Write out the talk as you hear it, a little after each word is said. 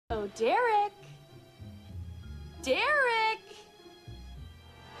Oh, Derek! Derek!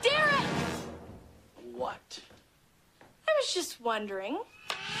 Derek! What? I was just wondering,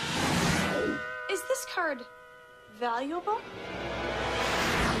 is this card valuable?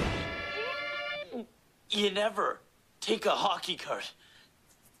 You never take a hockey card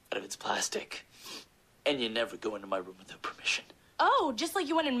out of its plastic. And you never go into my room without permission. Oh, just like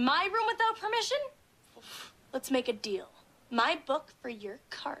you went in my room without permission? Let's make a deal. My book for your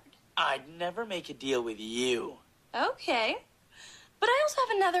card. I'd never make a deal with you. Okay. But I also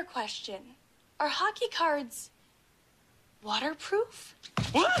have another question. Are hockey cards waterproof?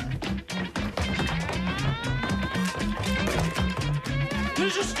 What?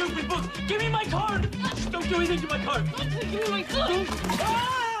 This is a stupid book. Give me my card. Just don't do anything to my card. Give me my card.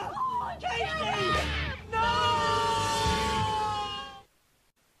 Ah! Casey! No!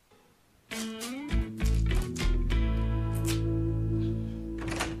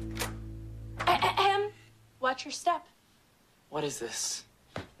 Watch your step. What is this?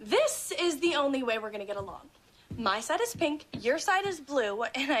 This is the only way we're gonna get along. My side is pink, your side is blue,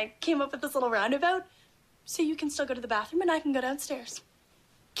 and I came up with this little roundabout so you can still go to the bathroom and I can go downstairs.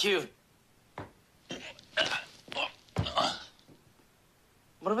 Cute.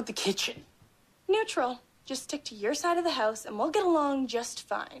 What about the kitchen? Neutral. Just stick to your side of the house and we'll get along just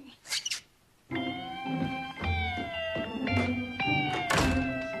fine.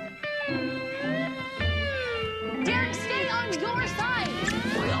 Derek, stay on your side!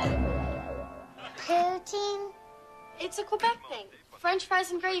 Poutine? It's a Quebec thing. French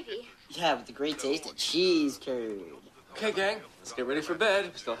fries and gravy. Yeah, with the great taste of cheese curd. Okay, gang, let's get ready for bed.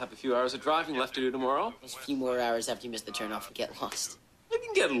 We still have a few hours of driving left to do tomorrow. There's a few more hours after you miss the turnoff and get lost. I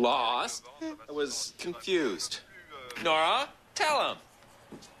didn't get lost. I was confused. Nora, tell him.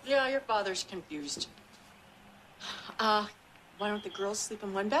 Yeah, your father's confused. Why don't the girls sleep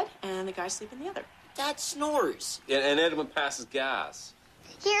in one bed and the guys sleep in the other? Dad snores. Yeah, and Edwin passes gas.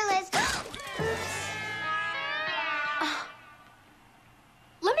 Here, Liz.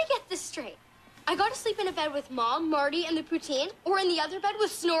 Let me get this straight. I gotta sleep in a bed with Mom, Marty, and the poutine, or in the other bed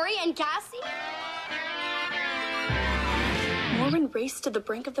with Snorri and Cassie? Norman raced to the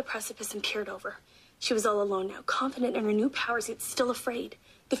brink of the precipice and peered over. She was all alone now, confident in her new powers, yet still afraid.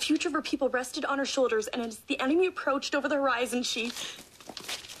 The future of her people rested on her shoulders, and as the enemy approached over the horizon, she...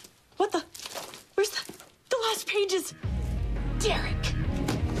 What the... Where's the last pages? Derek!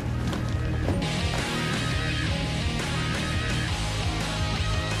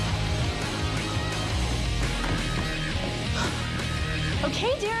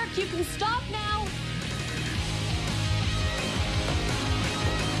 Okay, Derek, you can stop now.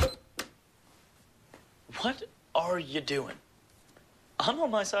 What are you doing? I'm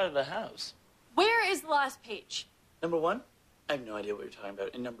on my side of the house. Where is the last page? Number one, I have no idea what you're talking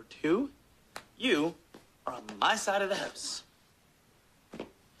about. And number two, you are on my side of the house.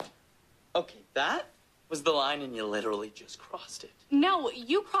 Okay, that was the line and you literally just crossed it. No,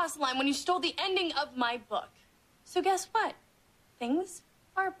 you crossed the line when you stole the ending of my book. So guess what? Things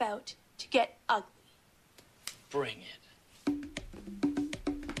are about to get ugly. Bring it.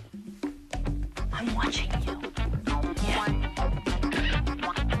 I'm watching you.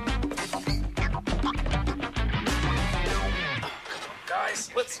 Guys,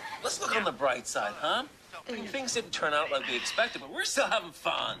 let's look on the bright side, huh? I mean, things didn't turn out like we expected, but we're still having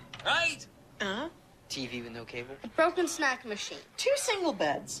fun, right? TV with no cable. A broken snack machine. 2 single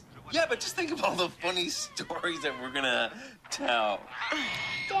beds. Yeah, but just think of all the funny stories that we're gonna tell.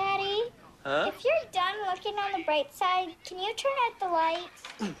 Daddy, Huh? if you're done looking on the bright side, can you turn out the lights?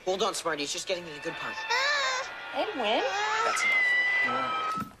 Hold on, Smarty. It's just getting to the good part. Edwin? That's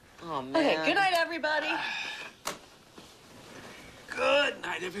enough. Oh, man. Okay, good night, everybody. Good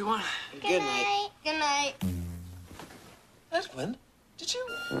night, everyone. Good night. Good night. Edwin, did you...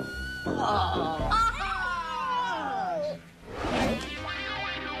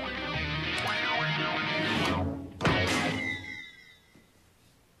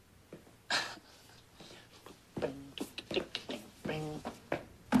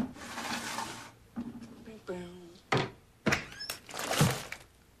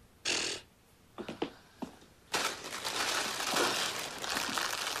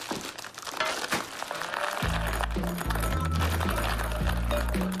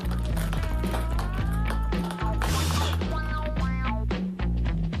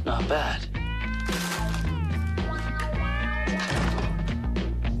 Not bad.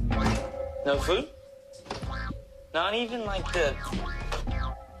 No food? Not even like the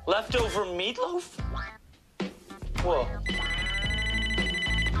leftover meatloaf? Whoa.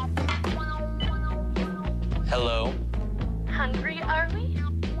 Hello? Hungry, are we?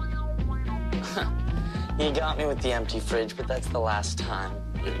 You got me with the empty fridge, but that's the last time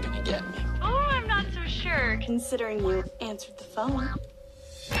you're gonna get me. Oh, I'm not so sure, considering you answered the phone.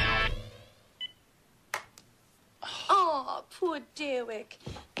 Oh, poor Derek.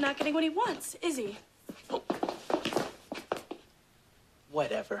 Not getting what he wants, is he?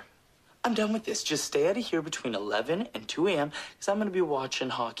 Whatever. I'm done with this. Just stay out of here between 11 and 2 a.m. because I'm gonna be watching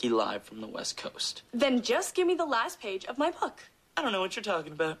hockey live from the West Coast. Then just give me the last page of my book. I don't know what you're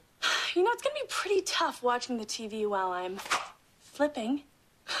talking about. You know, it's gonna be pretty tough watching the TV while I'm flipping.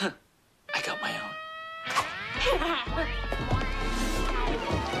 I got my own.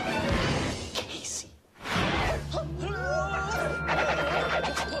 Casey.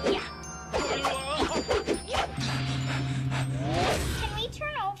 Can we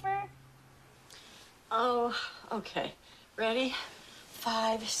turn over? Oh, okay. Ready?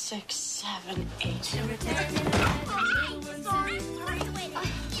 5, 6, 7, 8. Sorry.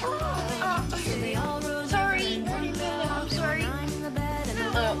 I'm sorry.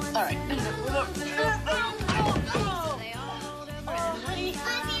 All right.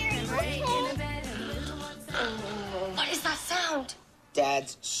 What is that sound?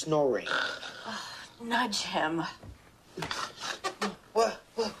 Dad's snoring. Nudge him. What?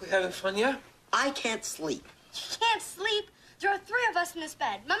 We having fun yet? I can't sleep. Can't sleep. There are 3 of us in this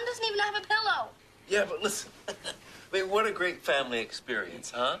bed. Mom doesn't even have a pillow. Yeah, but listen. I mean, what a great family experience,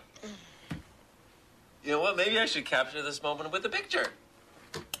 huh? You know what? Maybe I should capture this moment with a picture.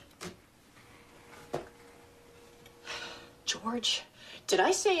 George, did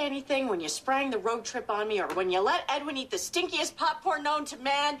I say anything when you sprang the road trip on me or when you let Edwin eat the stinkiest popcorn known to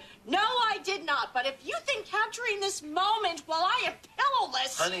man? No, I did not. But if you think capturing this moment while I am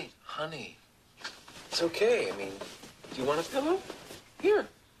pillowless... Honey, it's okay. I mean, do you want a pillow? Here.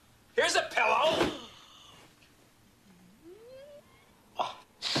 Here's a pillow.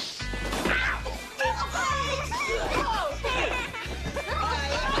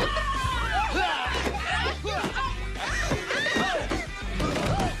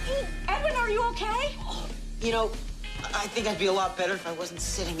 Edwin, are you okay? You know, I think I'd be a lot better if I wasn't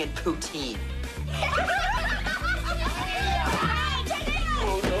sitting in poutine.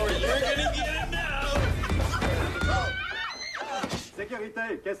 Oh, no, you're gonna get it now.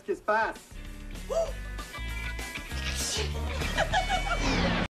 Sécurité, qu'est-ce qui se passe?